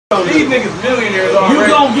These niggas millionaires already.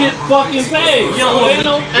 You gon' get fucking paid. You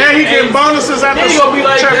know, and he getting bonuses at the he gonna be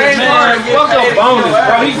like, man, fuck a bonus,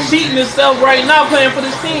 bro. He's cheating himself right now playing for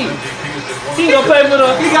this team. He gonna pay for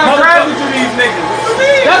the. He got drafted to these niggas.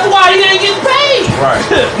 That's why he ain't getting paid. Right.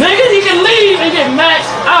 Nigga, he can leave and get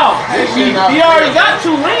maxed out. He already got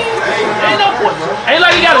 2 rings. Ain't no point. Ain't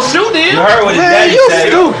like he got a shoe deal. You heard what his daddy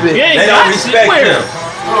said. Stupid. They don't respect him.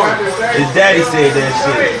 His daddy said that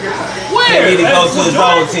shit. Where? He need to go to his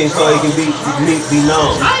own team so he can be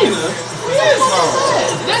known. China?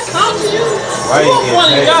 That comes to you. Right? You're a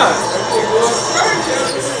funny guy.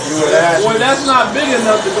 Boy, that's not big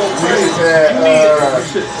enough to go crazy.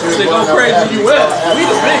 You need to go crazy U.S. We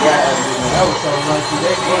the biggest.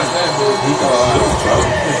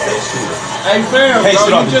 Hey, fam, Hey, shoot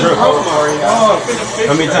bro, off you the just drip. broke my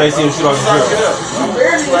How many times you see him shoot off the drip?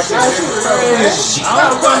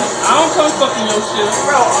 I don't come fucking your shit.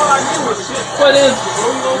 Bro, all I do is shit. What is it?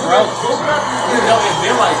 Bro, you know it's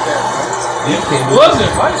been like that, bro.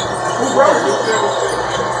 Wasn't, right? Who broke it?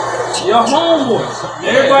 Your homeboys.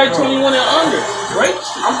 Everybody 21 and under. Right?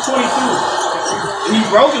 I'm 22. He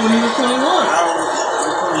broke it when he was 21.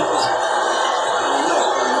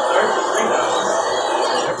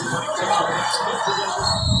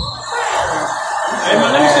 Hey man,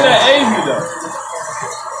 let me see that AV though.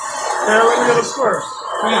 Yeah, let me get a score.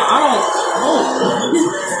 Man, I don't know.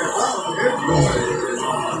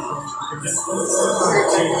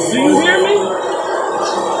 Do you hear me?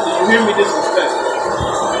 Do you hear me disrespect?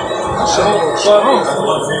 But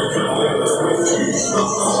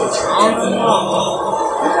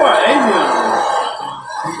before AV,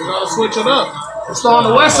 We gotta switch it up. It's on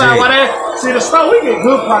the west side. Why they see the store? We get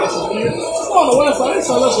good prices. It's on the west side. They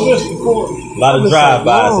sell us this for 40. A lot of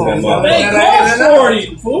drive-bys in that motherfucker. they cost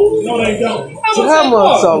 40, fool. No, they don't. So that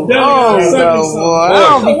mother's so long though, boy. I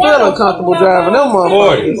don't be feeling comfortable driving them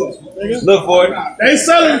motherfuckers. 40. Look for it. They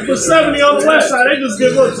selling for 70 on the west side. They just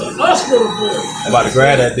give it to us for the 40. I'm about to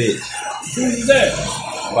grab that bitch. Who's that?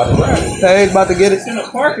 I'm about to grab it. Hey, about to get it. It's in the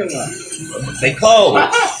parking lot. They closed.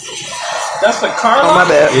 That's the car Oh, my lot?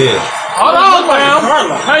 bad. Yeah. Hold on, man.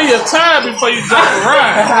 Pay your time before you jump a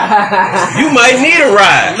ride. You might need a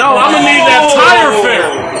ride. No, I'm gonna need that tire fare.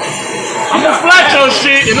 I'm gonna flat your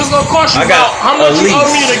shit, and it's gonna cost you I got about how much a you owe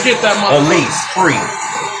lease. me to get that A motherfucker. lease. Free.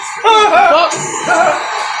 Fuck.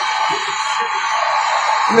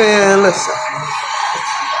 Man, listen.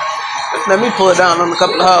 Let me pull it down on a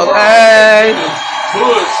couple of hoes. Hey,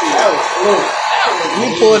 let me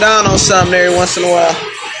pull down on something every once in a while.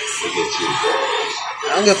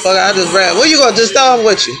 I don't give a fuck. I just rap. Where you going? Just throw him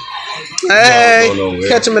with you. Hey,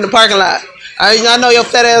 catch him in the parking lot. I know your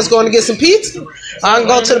fat ass going to get some pizza. I can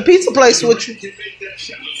go to the pizza place with you. Nigga,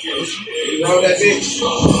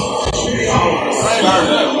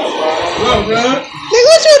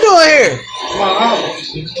 what you doing here?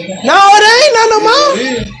 No, it ain't not no more.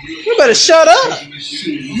 You better shut up.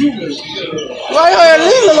 Why your hair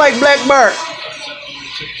look like Black Bart?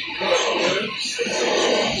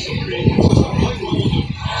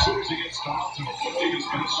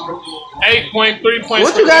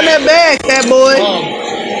 What you got in that bag, fat boy?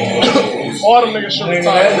 All them niggas should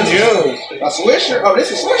retire. A swisher? Oh,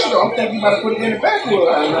 this is swisher though. I'm thinking you about to put it in the backwood.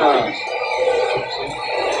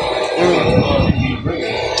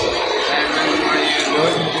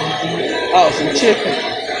 Oh, some chicken.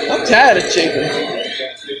 I'm tired of chicken.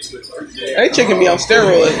 They chicken be on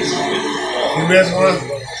steroids. You missed one?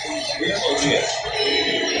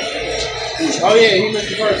 Oh yeah, he missed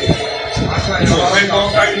the first one.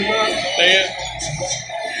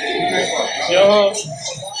 Yo.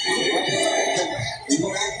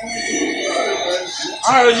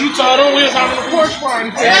 Alright, you told them we was having a porch party.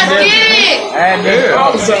 Let's get it. I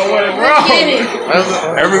was at wedding, bro. Let's get it.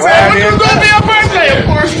 Everybody is gonna be a birthday, a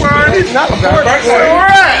porch party. Not a birthday.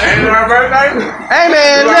 Alright. Ain't it our birthday? Hey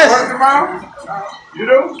man, listen. You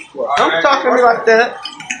do? Don't talk to me like that.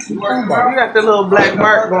 You got the little black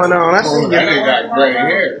mark going on. I see you. That nigga got gray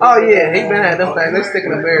hair. Oh yeah, he been at them things. They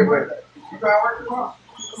sticking up everywhere.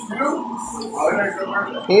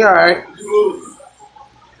 He alright.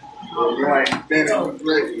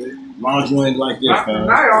 Long as you ain't like this, man.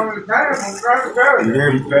 You hear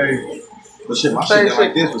me, baby? But shit, my shit been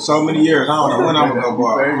like this for so many years. I don't know when I'm gonna go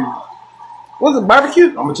bar. What's it, barbecue?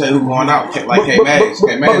 I'm gonna tell you who going out. Like K-Max.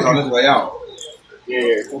 K-Max on his way out.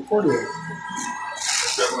 Yeah.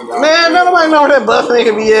 Man, nobody know where that buff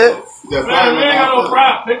nigga be at. Man, we ain't got no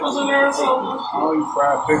fried pickles in there or something. I don't eat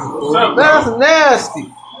fried pickles. That's nasty.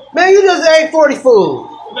 Man, you just ate 40 food.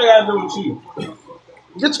 What they gotta do with you?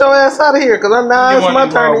 Get your ass out of here, cause now it's my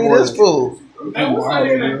turn to eat this food. Hey, what's that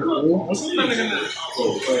nigga that cook? What's that nigga that?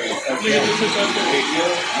 Nigga just sit out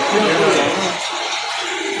there.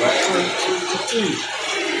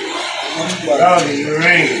 Rowdy, you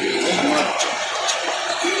rain.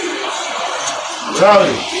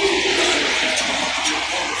 Rowdy.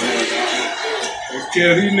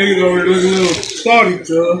 Yeah, these niggas over here looking a little salty,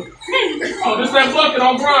 too. Oh, this that bucket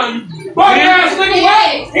on Brian. Bucket ass nigga,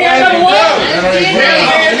 what? He had another one?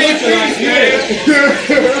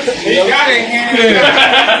 He got it in hand.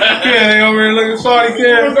 Yeah, they over here looking salty,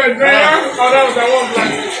 kid. What was that, JR? Oh, that was that one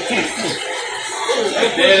black.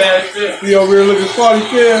 Dead ass shit. He over here looking salty,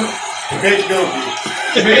 kid. Big dopey.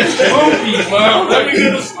 Big funky, man. Let me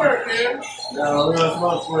get a squirt, man. No, that's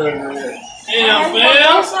my swear, man. Yeah,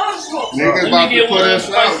 man. Niggas about to put us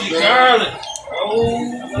out, spicy garlic.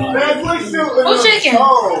 Who's chicken?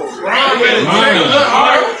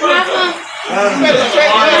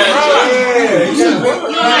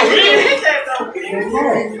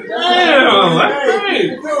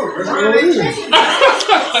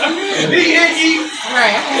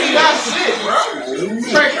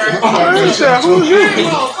 Who's you?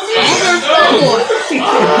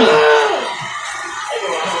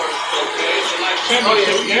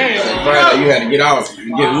 Right, you had to get out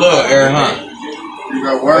and get a little air, huh? You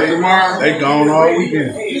got work tomorrow? They gone all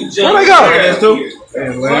weekend. Where they go?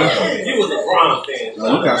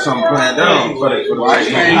 You got something planned down for the Why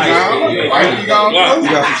you ain't gone? Why you gone? You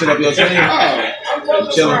got some shit up your sleeve?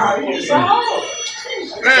 Chilling.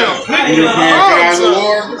 Damn,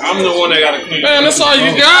 I'm the one that got to clean. Man, that's all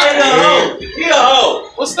you got?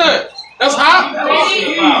 What's that? That's hot?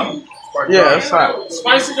 Yeah, it's hot.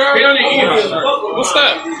 Spicy garlic? I didn't eat it. What's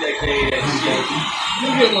that?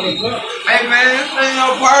 Hey man, this ain't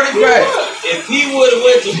no party back. If he would have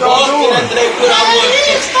went to Boston after they put out one,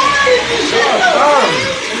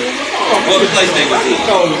 what place they was in?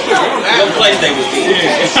 What place they was in?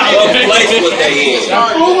 What place was they in? I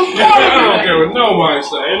don't care what nobody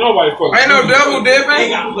say. Ain't nobody fucking. Ain't no double dipping.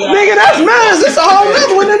 Nigga, that's mine. It's a whole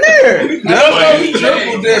nother one in there.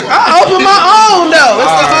 Triple dipping. I opened my own though.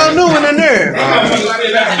 It's a whole new one in there.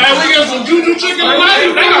 Hey, we got some juju chicken tonight.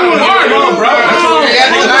 They got a party, bro.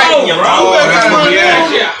 I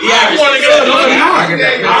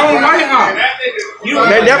don't like hot.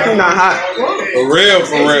 They're definitely not hot. For real,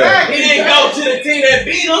 for real. He didn't go to the team that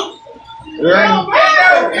beat him.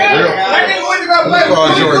 Call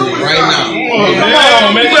Jordan right now. Come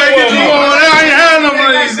on, man. I ain't had no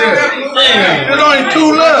money yet. There's only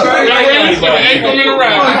 2 left.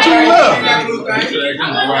 Only 2 left.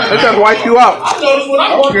 They just wipe you out.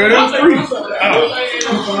 Okay, that's 3.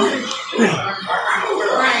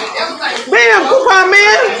 Damn, coupon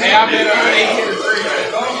man.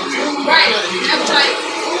 Right. That's right.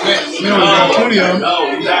 We only got 20 of them.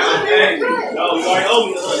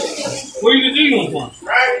 Where you eating from?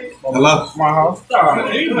 Hello? My house.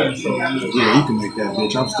 Yeah, you can make that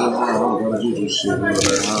bitch. I'm still around. I'm gonna do this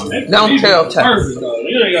shit. Don't tell Ty.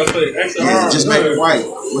 You ain't got to say extra Yeah, hard. just make it white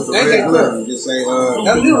with the red glitter. Just say,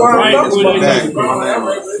 That's you Right, want with it. back.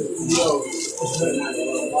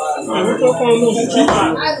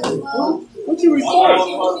 What you recording?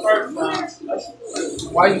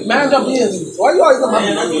 Why you man up business? Why you always in my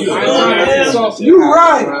business? You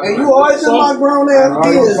right, and you always in my grown ass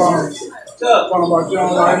business. Talking about you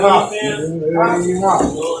don't like hot. You hot.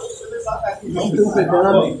 Stupid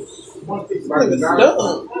dummy.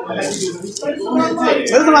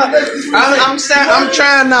 I'm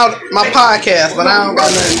trying out my podcast, but I don't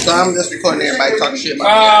got nothing, so I'm just recording everybody talking shit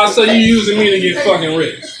about So you using me to get fucking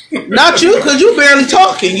rich? me. Not you, because you barely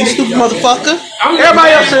talking, you stupid motherfucker.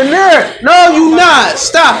 Everybody else in there. No, you not.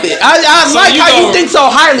 Stop it. I So like you how go- you think so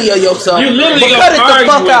highly of yourself. You literally but gonna cut it the argue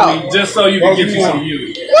fuck with out. me just so you can get you some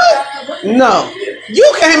views. What? No.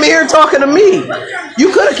 You came in here talking to me.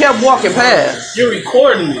 You could have kept walking past. You're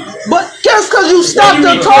recording me. But just because you stopped You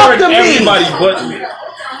to talk record to me. everybody but me.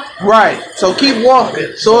 Right. So keep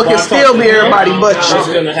walking. So it can still be everybody but What's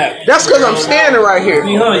you. gonna happen? That's because I'm standing right here.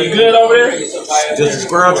 Huh, you good over there? Just a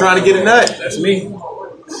squirrel trying to get a nut. That's me.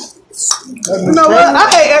 You know what? I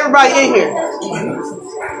hate everybody in here.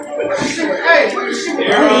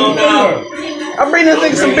 I bring this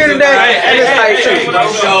nigga some beer today, and it's tight shit.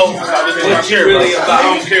 So, what you really about? I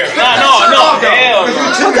don't care. No, hell no.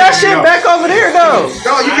 Put that shit back over there, though.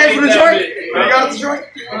 No, you came from Detroit? You got the joint?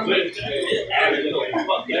 Fuck,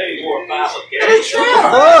 bro.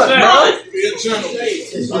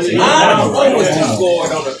 I don't know what you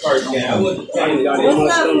scored on the first game. I wasn't telling you,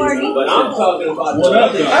 but I'm talking about what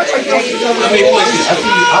other.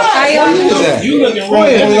 How You looking It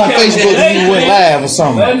was on Facebook and you went live or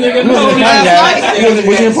something. That nigga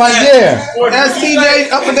Was you in fight there? That's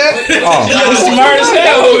TJ up in there. Oh, smart as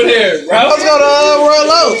hell over there, bro. Let's go to Royal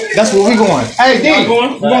Low. that's where we going. Hey, D,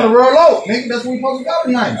 we're going to Rural Oak, nigga. That's where we supposed to go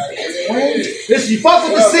tonight. Listen, you fuck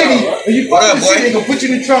with the city, and you fuck with the city, they gonna put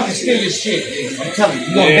you in the trunk and steal your shit. Nigga. I'm telling you,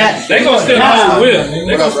 you gonna die. They gonna steal the whole whip.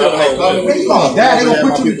 They gonna steal the whole whip. You gonna die. They gonna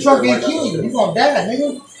put you in the trunk and kill you. You gonna die,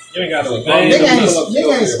 nigga. You ain't got no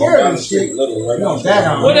Nigga ain't scared of this shit. You gonna die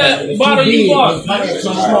down What that bottle you bought?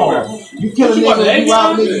 too small. You kill a nigga, you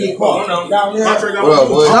rob a nigga, get caught. Down there.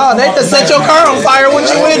 No, they just set your car on fire when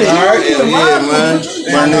you in it. Yeah, man.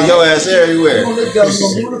 Burning your ass everywhere.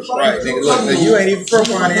 Right, nigga. Look, you ain't even from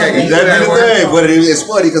Pontiac. That ain't the thing, but it's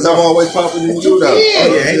funny because I'm always popping in you though.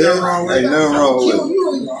 Yeah, ain't nothing wrong with it. Ain't nothing wrong with it.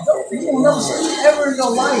 You won't never see me ever in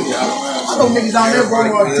your life. I know niggas down there, bro,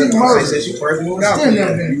 are T murder. Since you first moved out. Still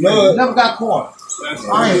never been. Never got caught.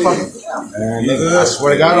 I ain't fucking. I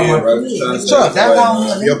swear to God, I'm Chuck, that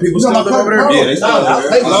one. Your people still live over there? Yeah, they still live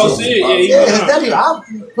there. Oh, see it. Yeah, definitely. I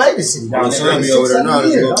play the city down My there. son be over there now. I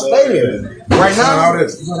play there. Right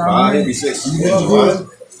now, He'll be 6.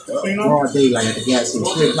 all day, like at the gas station,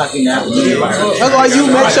 3 o'clock in the afternoon. That's why you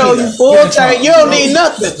make sure you full tank. You don't need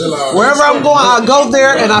nothing. Wherever I'm going, I go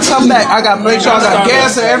there and I come back. I got to make sure I got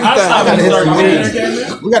gas and everything.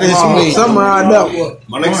 We gotta hit some weed. Somewhere I know.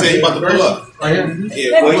 My nigga said he about to pull up.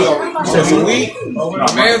 Yeah, boy, you said some weed?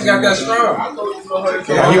 Man's got that strong.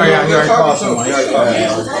 Yeah, he already called someone. I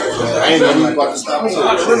ain't know he was about to stop.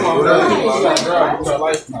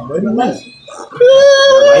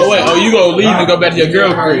 Oh, wait. Oh, you gonna leave and go back to your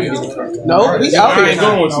girl crib? No, we out I ain't here.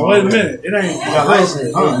 going to. Wait a minute. It ain't.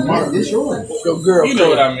 This yours. Your girl. You know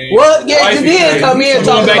what I mean. What? Yeah, you Wifey did crazy. come here and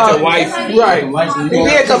talk Going back about to wife. Right. You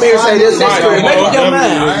did come here and say this is true. Make up your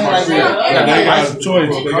mind. They got a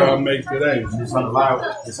choice they gotta make today.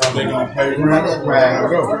 They gonna pay rent.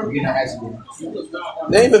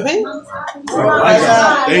 They ain't been paying?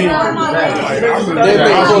 They They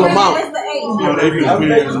been full amount. they be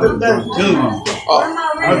paying.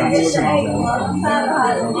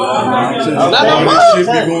 Not no more. Shit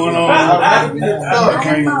be going on. I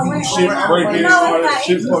can't shit breaking.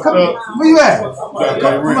 Shit fucked up. Where you at? Gotta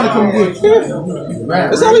pay rent. Somebody come get you.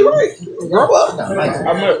 It's only right. Grow up.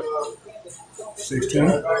 I'm at 16.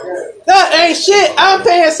 That ain't shit. I'm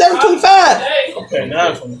paying $7.25. Okay, now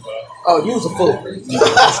it's 25. Oh, you was a fool.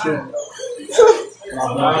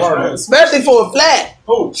 Especially for a flat.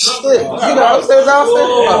 Oh, shit. You got upstairs, downstairs?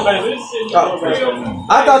 Oh.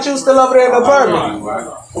 I thought you was still over there in the apartment.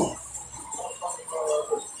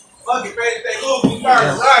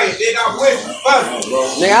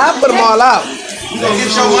 Nigga, I put them all out. You gonna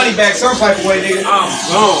get your money back some type of way, nigga.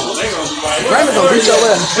 No, they gonna be like, Raymond gonna beat your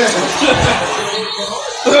ass.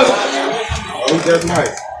 Who's that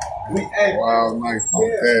Mike? Wow, Mike on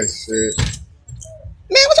that shit.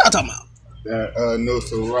 Man, what y'all talking about? That No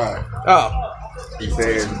So Rock. Oh. He said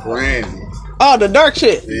it's brandy. Oh, the dark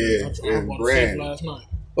shit. Yeah, it's brandy. Last night.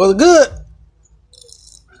 Was it good?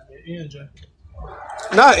 ENJ.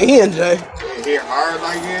 Not ENJ. It hit hard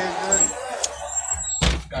like that.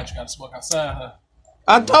 Gotta smoke outside, huh?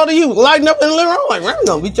 I told you, lighting up in the living room. Like, Raymond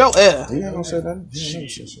gonna beat your ass. He ain't gonna say that.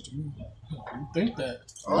 You think that?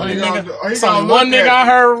 It's only one nigga I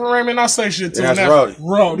heard from Raymond not say shit to. That's Roddy.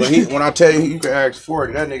 Roddy. But when I tell you can ask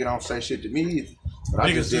 40, that nigga don't say shit to me either. But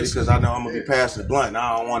I just did it because I know I'm gonna be passing the blunt and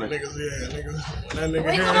I don't want to. Niggas, yeah, niggas. That nigga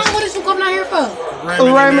Wait, here. come on, what is you coming out here for?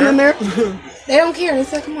 Raymond in there? They don't care. They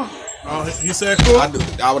said, come on. Oh, he said cool. I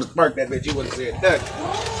would have sparked that bitch. You would have said that.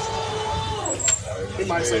 He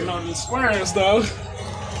might say no to the squares though.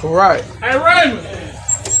 Right. Hey Raymond.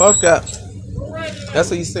 Fuck up. That's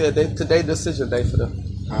what he said. Today decision day for them.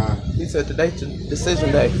 He said today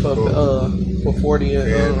decision day for 40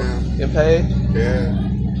 and pay. Yeah.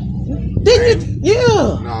 Did you?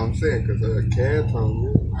 Yeah. No, I'm saying because Cat told me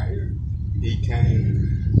like he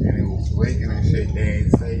came and it was leaking and shit. They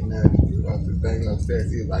ain't say nothing about the thing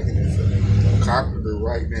upstairs. He was like, it's a carpenter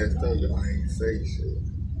right next to you. I ain't say shit.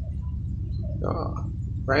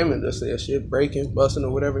 Raymond just said shit breaking, busting,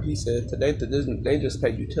 or whatever. He said today they just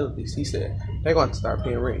pay utilities. He said they're going to start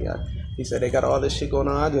paying rent. Yeah. He said they got all this shit going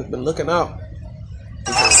on. I just been looking out.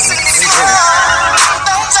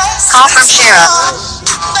 Call from Sheriff.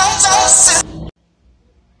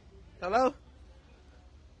 Hello?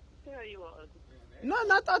 No,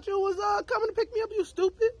 I thought you was coming to pick me up, you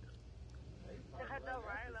stupid.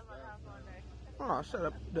 Oh, shut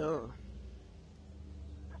up, duh.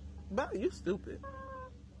 But you stupid.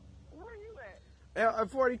 Where you at? At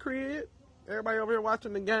 40 crib. Everybody over here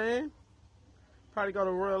watching the game. Probably go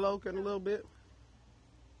to Royal Oak in a little bit.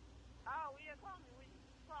 Oh, yeah, call me.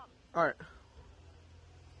 All right.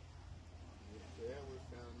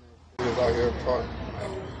 Niggas out here talking.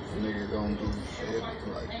 Niggas don't do shit.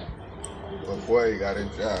 Like, before he got his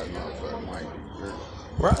job, motherfucker might be good.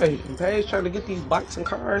 Right. And Paige trying to get these bikes and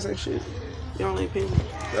cars and shit. Y'all ain't paying.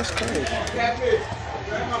 That's crazy.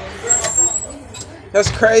 That's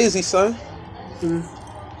crazy, son.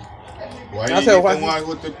 Why I you tell get why the one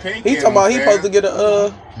with the pink he in talking about them, he man? supposed to get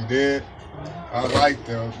a You did? I like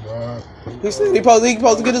them, dog. He said he supposed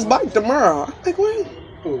to get his bike tomorrow. I'm like, when?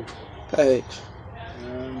 Who? Paige.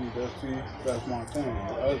 And that's my thing.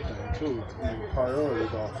 The other thing too. The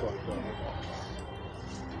priorities all fucked up.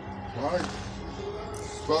 Why?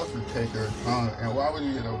 Supposed to take her time, and why would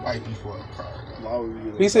you get a bike before a car? Why would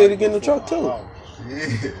you get He said he get in the truck too.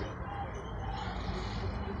 Yeah.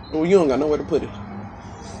 Well, you don't got nowhere to put it.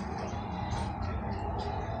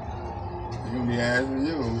 You gonna be asking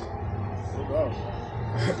you. What else?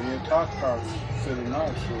 The entire car sitting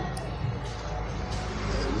nice shit.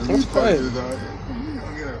 That's crazy. You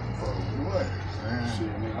gonna get it for what, man?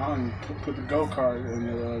 Shit, man. I don't put the go-kart in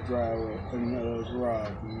the driveway, in the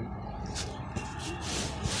garage, man.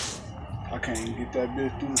 I can't even get that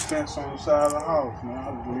bitch through the fence on the side of the house, man. I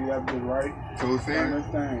just leave that bitch right 2 cents? on the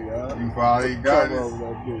thing, y'all. You probably got it. Over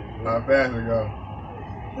that bitch, How fast it go?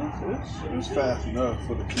 It's fast enough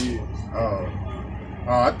for the kids. Oh,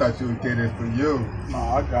 I thought you would get it for you. No,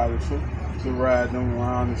 I got it to ride them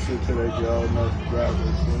around and shit till they get old enough to drive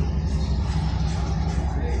this shit.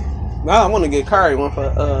 Now I want to get Kari one for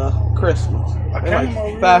Christmas. I They came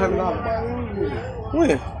like over $500.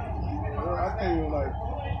 When? I think it was like,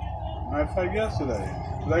 matter of fact, yesterday.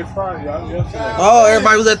 Today Friday, yesterday. Oh,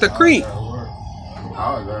 everybody was at the creek. I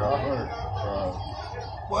was there. I heard.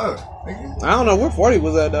 What? I don't know where 40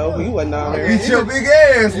 was at though. He wasn't down there. Eat your big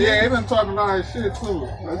ass. Yeah, he been talking about his shit too.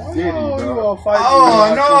 That's Diddy, dog.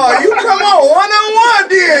 Oh, no. You come on. One-on-one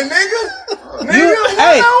then, nigga. Nigga,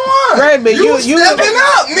 Hey, one-on-one. Raymond, you stepping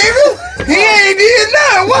up, nigga. He ain't did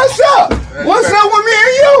nothing. What's up? What's up with me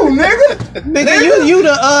and you, nigga? Nigga,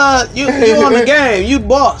 you on the game. You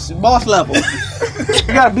boss level.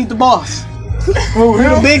 You gotta beat the boss. Who, You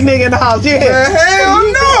the big nigga in the house, yeah. Hell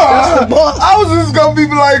no. That's the boss. I was just gonna be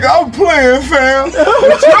like, I'm playing, fam.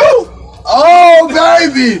 The truth? Oh,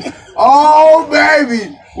 baby. Oh,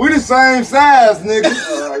 baby. We the same size, nigga.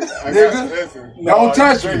 Nigga, don't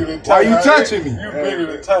touch me. Why you touching me? You bigger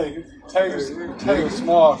than Tay. Tay's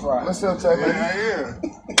small fry. What's up, Tay? Yeah.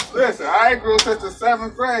 Listen, I ain't grew since the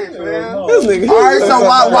 7th grade, man. This nigga. All right, so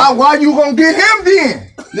why you gonna get him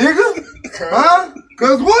then, nigga? Huh?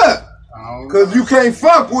 Cause what? Cause you can't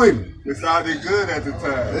fuck with me. It sounded good at the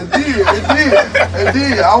time. It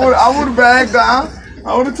did. I would have bagged down.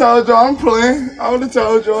 I would have told y'all I'm playing. I would have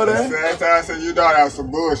told y'all that. That time I said you thought that was some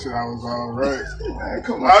bullshit. I was all right. Man,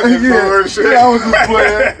 come I was on. just bullshit. Yeah, I was just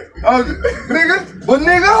playing. Nigga, but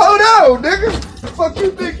nigga, hold on, nigga. The fuck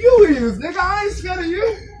you think you is, nigga? I ain't scared of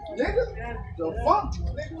you, nigga. The fuck,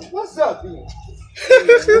 nigga? What's up, then?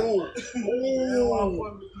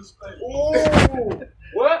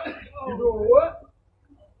 What? You doing what?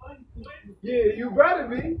 Yeah, you better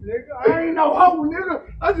be, nigga. I ain't no hoe, nigga.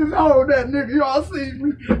 I just hold that nigga. Y'all see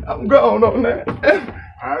me. I'm going on that.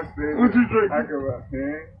 I see. What you drinking? I can rock,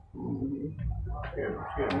 man.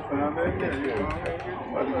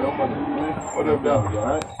 What up, dog? All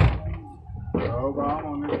right? Oh, but I'm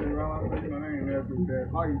on this thing. I ain't never do that.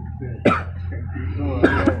 How you said? Can't keep doing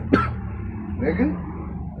that. Nigga?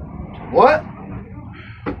 What?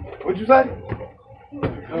 What'd you say?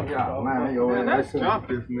 Man, let's jump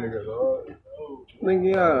this nigga, dog.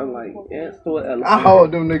 Nigga, y'all like ants to an elephant. I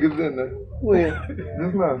hold them niggas in there. When?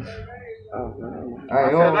 Just now. Oh, man. I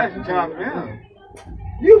ain't I on. like to jump in.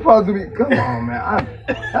 You supposed to be, come on, man.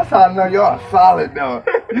 That's how I know y'all solid, though.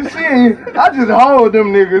 You see, I just hold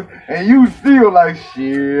them niggas, and you still like,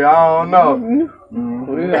 shit, I don't know.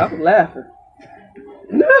 Well, I was laughing.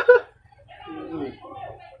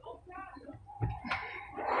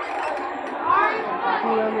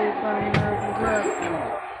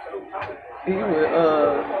 He with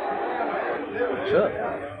Chuck.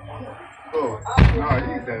 Oh, no,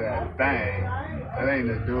 he said that thing. That ain't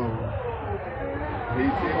the dude. He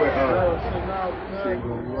with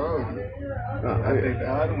Single Rose. I think the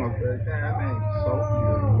other one, that name's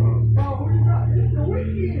Sophia.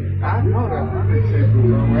 I know that other Single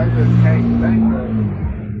Rose. I just can't think of it.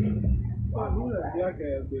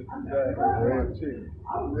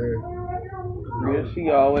 Yeah, she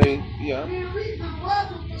always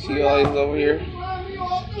over here.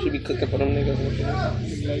 She be cooking for them niggas.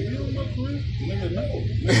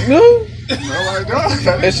 No?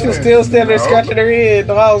 And she was still standing there scratching her head.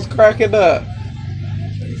 The I was cracking up.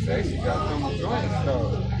 She said she got some joints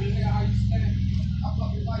though.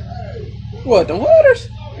 What, the waters?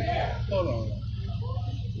 Hold on.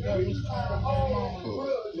 That was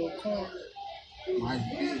little corn. Might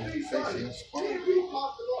be. Say she's spoiled.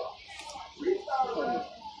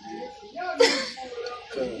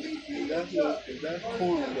 If that's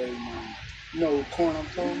corn, baby, man. You know what corn I'm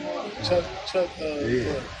talking about? Chuck,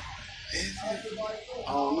 Yeah. what?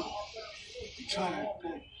 I don't know. I'm trying to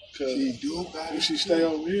think. She do got it. She stay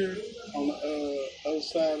over here on the other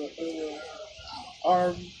side of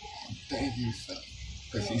Arby. Thank you, so.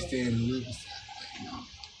 Because she stay in the riverside.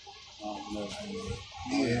 I don't know.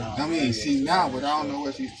 Yeah, I mean, she now, but I don't know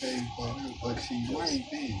what she stays for, but she might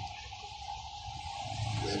be.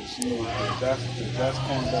 That's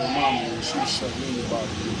corn baby mama, and she suck anybody.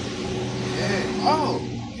 Yeah. Oh,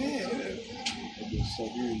 yeah. Just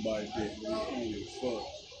suck anybody dick. Fuck.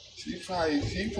 She probably